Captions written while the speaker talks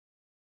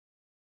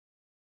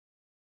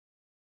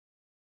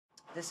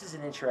This is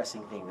an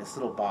interesting thing, this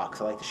little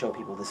box. I like to show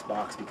people this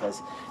box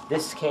because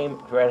this came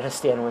right out of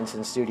Stan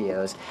Winston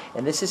Studios,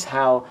 and this is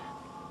how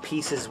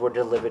pieces were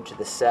delivered to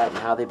the set and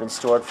how they've been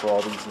stored for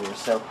all these years.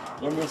 So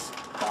in this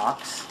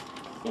box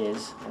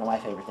is one of my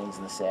favorite things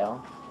in the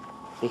sale,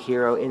 the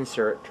Hero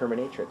insert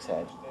Terminatrix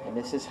head. And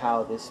this is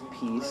how this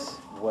piece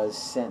was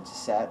sent to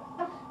set,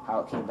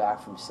 how it came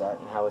back from set,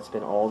 and how it's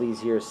been all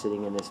these years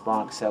sitting in this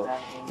box. So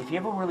if you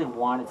ever really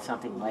wanted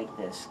something like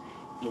this,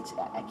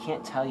 I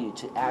can't tell you,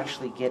 to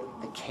actually get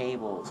the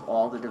cables,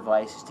 all the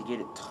devices, to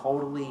get it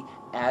totally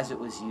as it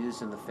was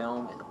used in the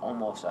film is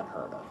almost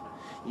unheard of.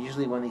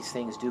 Usually when these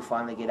things do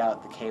finally get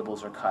out, the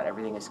cables are cut,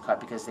 everything is cut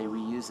because they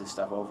reuse this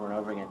stuff over and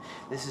over again.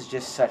 This is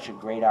just such a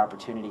great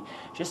opportunity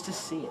just to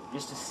see it,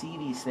 just to see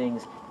these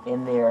things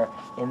in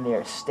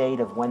their state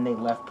of when they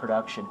left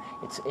production.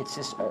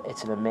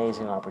 It's an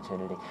amazing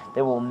opportunity.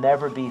 There will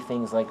never be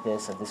things like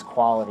this of this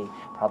quality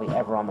probably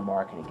ever on the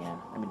market again.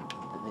 I mean,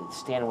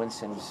 Stan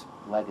Winston's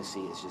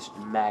legacy is just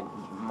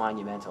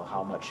monumental,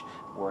 how much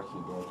work he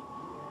did.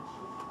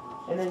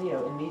 And then, you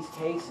know, in these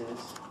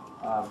cases,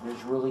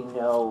 there's really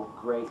no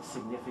great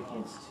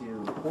significance to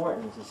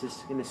importance. It's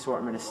just an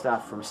assortment of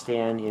stuff from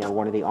Stan, you know,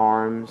 one of the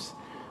arms,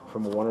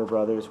 from Warner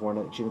Brothers, one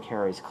of Jim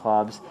Carrey's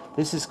clubs.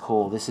 This is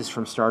cool. This is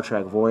from Star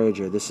Trek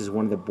Voyager. This is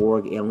one of the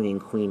Borg Alien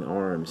Queen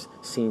arms,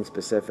 scene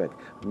specific.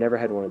 I've never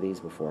had one of these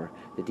before.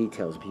 The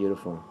detail's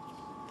beautiful.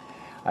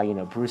 You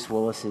know, Bruce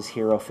Willis's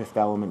Hero Fifth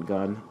Element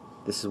gun.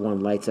 This is one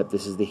that lights up.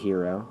 This is the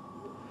Hero.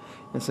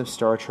 And some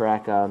Star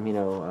Trek, you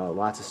know,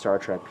 lots of Star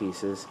Trek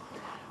pieces.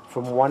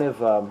 From one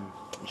of,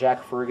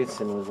 Jack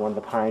Ferguson was one of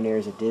the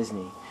pioneers at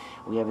Disney.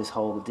 We have his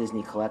whole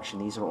Disney collection.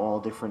 These are all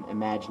different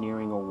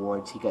Imagineering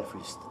awards he got for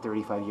his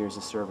 35 years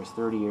of service,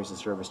 30 years of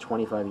service,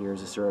 25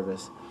 years of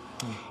service.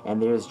 And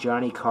there's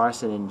Johnny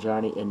Carson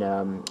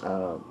and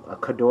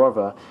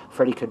Cordova,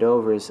 Freddie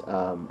Cordova's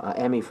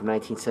Emmy from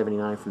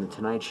 1979 from The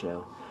Tonight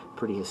Show.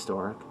 Pretty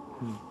historic.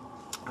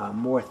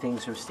 More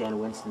things from Stan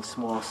Winston,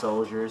 Small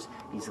Soldiers.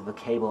 These are the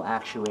cable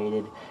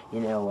actuated, you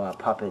know,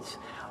 puppets.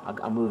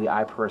 A movie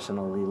I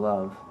personally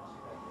love.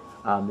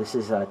 This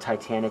is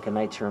Titanic, A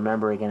Night to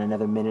Remember. Again,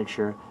 another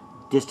miniature,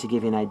 just to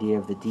give you an idea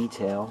of the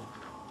detail.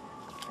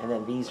 And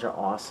then these are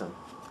awesome.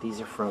 These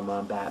are from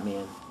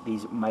Batman.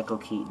 These Michael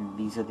Keaton.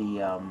 These are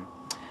the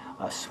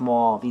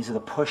these are the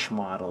push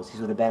models.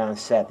 These would have been on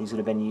set. These would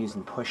have been used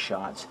in push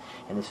shots.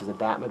 And this is the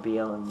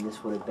Batmobile, and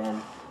this would have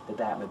been the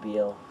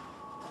Batmobile,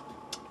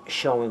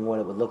 showing what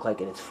it would look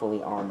like in its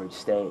fully armored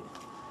state.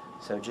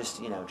 So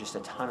just, you know, just a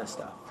ton of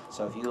stuff.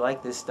 So if you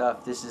like this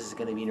stuff, this is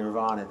going to be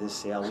Nirvana, this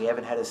sale. We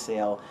haven't had a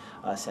sale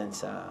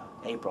since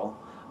April.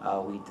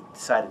 We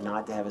decided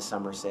not to have a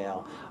summer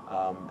sale.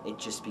 It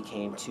just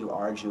became too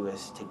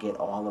arduous to get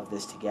all of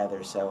this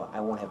together, so I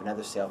won't have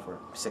another sale for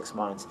 6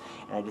 months.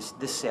 And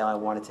this sale I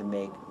wanted to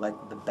make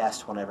like the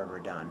best one I've ever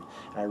done.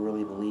 And I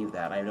really believe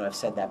that. I know I've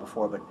said that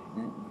before, but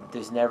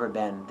there's never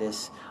been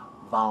this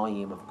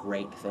volume of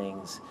great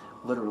things.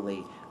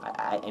 Literally,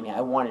 I mean,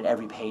 I wanted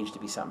every page to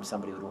be something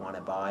somebody would want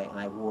to buy, and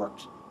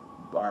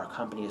our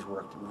company has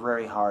worked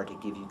very hard to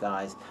give you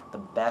guys the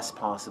best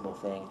possible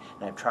thing,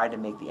 and I've tried to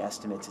make the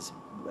estimates as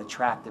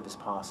attractive as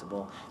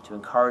possible to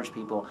encourage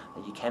people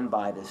that you can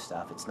buy this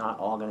stuff. It's not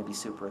all going to be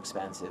super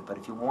expensive, but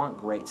if you want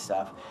great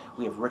stuff,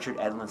 we have Richard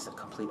Edlund's The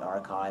Complete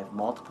Archive,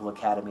 multiple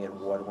Academy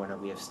Award winner.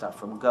 We have stuff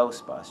from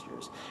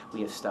Ghostbusters.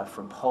 We have stuff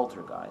from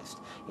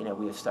Poltergeist. You know,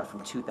 we have stuff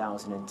from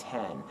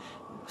 2010.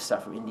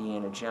 Stuff from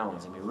Indiana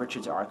Jones. I mean,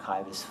 Richard's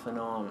archive is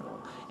phenomenal.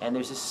 And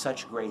there's just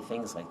such great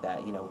things like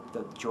that. You know,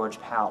 the George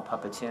Powell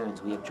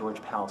Puppetoons. We have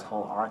George Powell's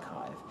whole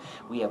archive.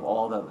 We have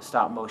all the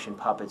stop-motion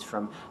puppets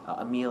from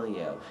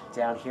Emilio.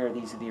 Down here,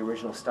 these are the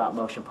original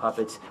stop-motion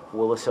puppets.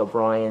 Willis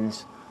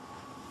O'Brien's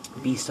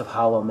Beast of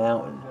Hollow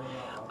Mountain.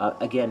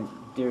 Again,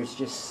 there's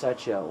just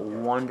such a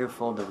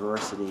wonderful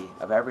diversity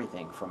of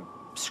everything, from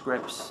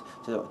scripts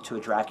to a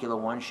Dracula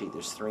one-sheet.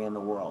 There's 3 in the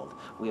world.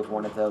 We have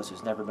one of those.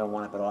 There's never been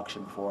one up at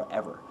auction before,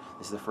 ever.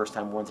 This is the first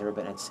time one's ever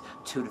been. It's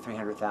 $200,000 to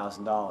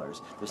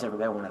 $300,000. There's never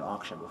been one at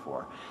auction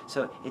before.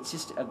 So it's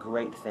just a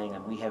great thing.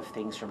 And we have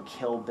things from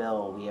Kill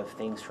Bill. We have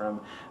things from,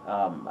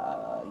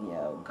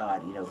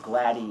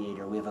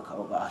 Gladiator. We have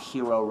a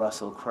hero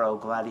Russell Crowe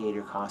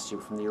Gladiator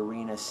costume from the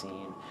arena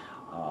scene.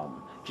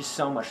 Just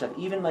so much stuff.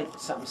 Even like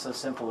something so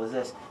simple as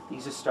this.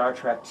 These are Star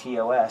Trek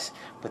TOS,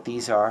 but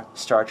these are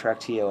Star Trek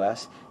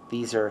TOS.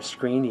 These are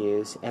Screen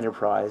Use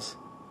Enterprise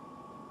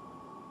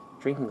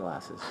drinking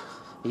glasses.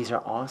 These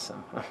are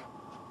awesome.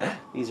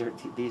 These are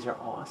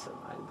awesome.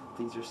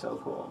 These are so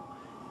cool.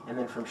 And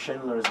then from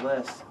Schindler's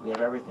List, we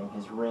have everything.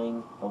 His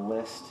ring, the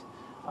list,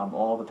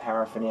 all the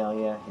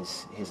paraphernalia,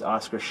 his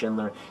Oscar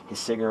Schindler, his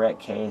cigarette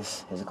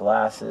case, his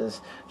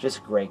glasses.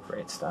 Just great,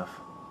 great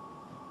stuff.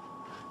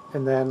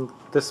 And then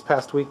this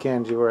past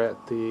weekend you were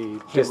at the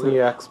Disney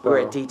Expo. We're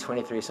at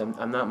D23, so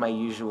I'm not my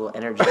usual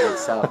energetic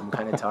self. I'm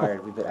kind of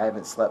tired. I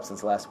haven't slept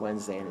since last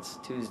Wednesday, and it's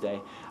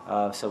Tuesday.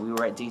 So we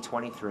were at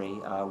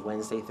D23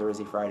 Wednesday,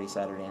 Thursday, Friday,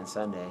 Saturday, and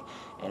Sunday.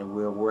 And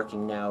we're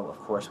working now, of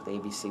course, with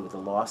ABC with the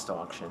Lost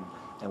auction.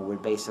 and we're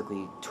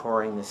basically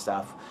touring this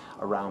stuff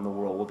around the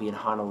world. We'll be in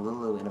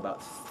Honolulu in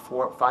about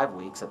 4 or 5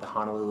 weeks at the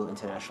Honolulu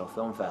International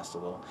Film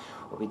Festival.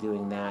 We'll be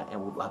doing that,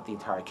 and we'll have the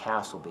entire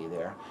cast will be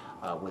there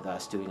with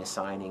us doing a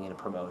signing and a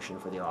promotion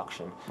for the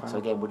auction. Wow. So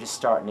again, we're just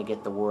starting to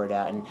get the word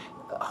out, and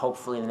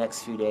hopefully in the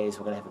next few days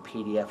we're going to have a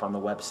PDF on the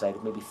website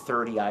of maybe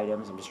 30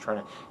 items. I'm just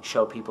trying to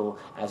show people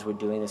as we're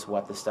doing this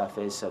what the stuff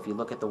is. So if you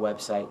look at the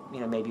website,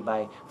 maybe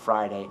by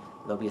Friday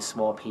there'll be a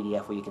small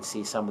PDF where you can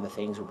see some of the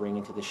things we're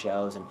bringing to the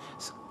shows and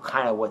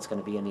kind of what's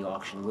going to be in the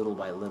auction little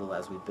by little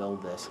as we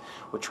build this.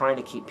 We're trying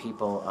to keep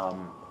people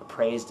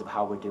appraised of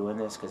how we're doing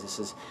this, because this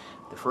is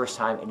the first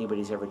time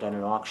anybody's ever done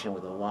an auction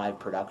with a live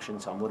production,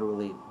 so I'm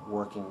literally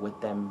working with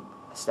them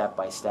step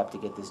by step to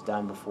get this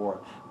done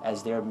before,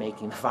 as they're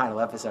making the final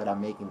episode,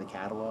 I'm making the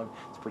catalog.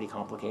 It's pretty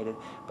complicated,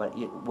 but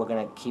we're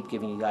going to keep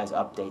giving you guys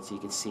updates so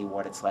you can see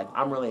what it's like.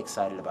 I'm really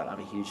excited about it. I'm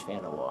a huge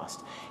fan of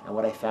Lost, and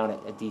what I found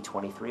at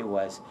D23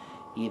 was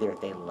either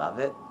they love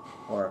it,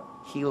 or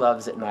he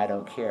loves it and I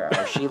don't care,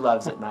 or she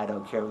loves it and I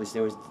don't care.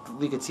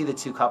 We could see the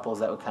two couples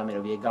that would come in. It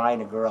would be a guy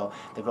and a girl.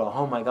 The girl,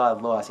 oh my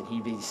God, Lost, and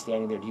he'd be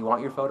standing there. Do you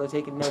want your photo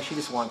taken? No, she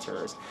just wants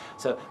hers.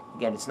 So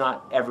again, it's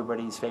not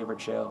everybody's favorite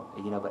show,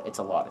 but it's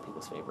a lot of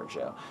people's favorite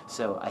show.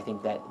 So I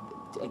think that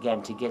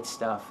again, to get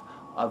stuff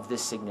of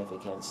this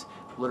significance,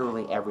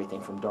 literally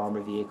everything from Dharma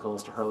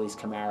vehicles to Hurley's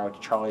Camaro to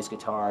Charlie's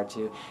guitar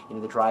to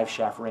the drive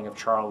shaft ring of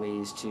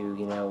Charlie's to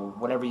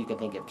whatever you can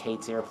think of,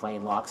 Kate's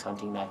airplane, Locke's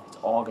hunting knife, it's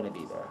all going to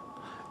be there.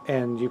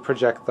 And you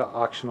project the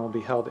auction will be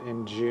held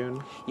in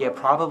June? Yeah,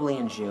 probably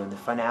in June. The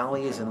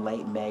finale is in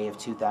late May of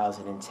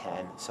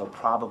 2010, so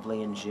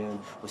probably in June.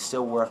 We're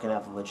still working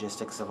out the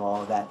logistics of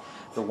all of that.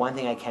 The one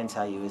thing I can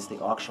tell you is the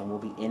auction will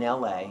be in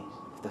LA,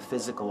 the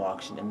physical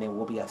auction, and there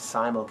will be a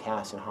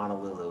simulcast in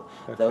Honolulu.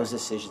 Okay. Those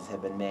decisions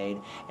have been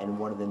made, and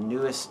one of the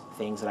newest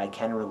things that I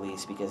can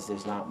release, because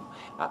there's not,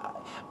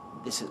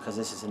 this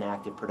is an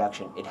active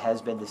production, it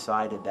has been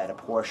decided that a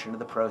portion of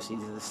the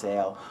proceeds of the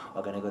sale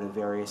are going to go to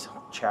various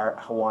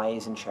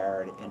charities in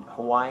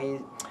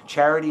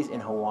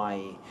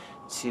Hawaii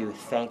to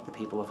thank the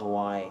people of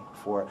Hawaii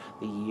for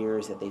the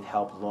years that they've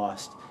helped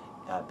Lost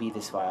be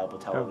this viable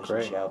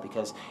television show,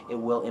 because it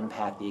will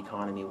impact the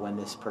economy when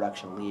this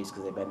production leaves,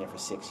 because they've been there for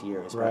 6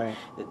 years. Right.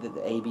 But the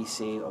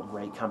ABC, a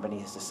great company,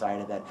 has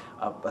decided that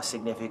a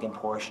significant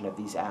portion of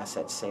these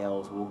asset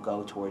sales will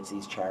go towards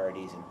these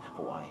charities in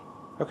Hawaii.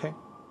 Okay.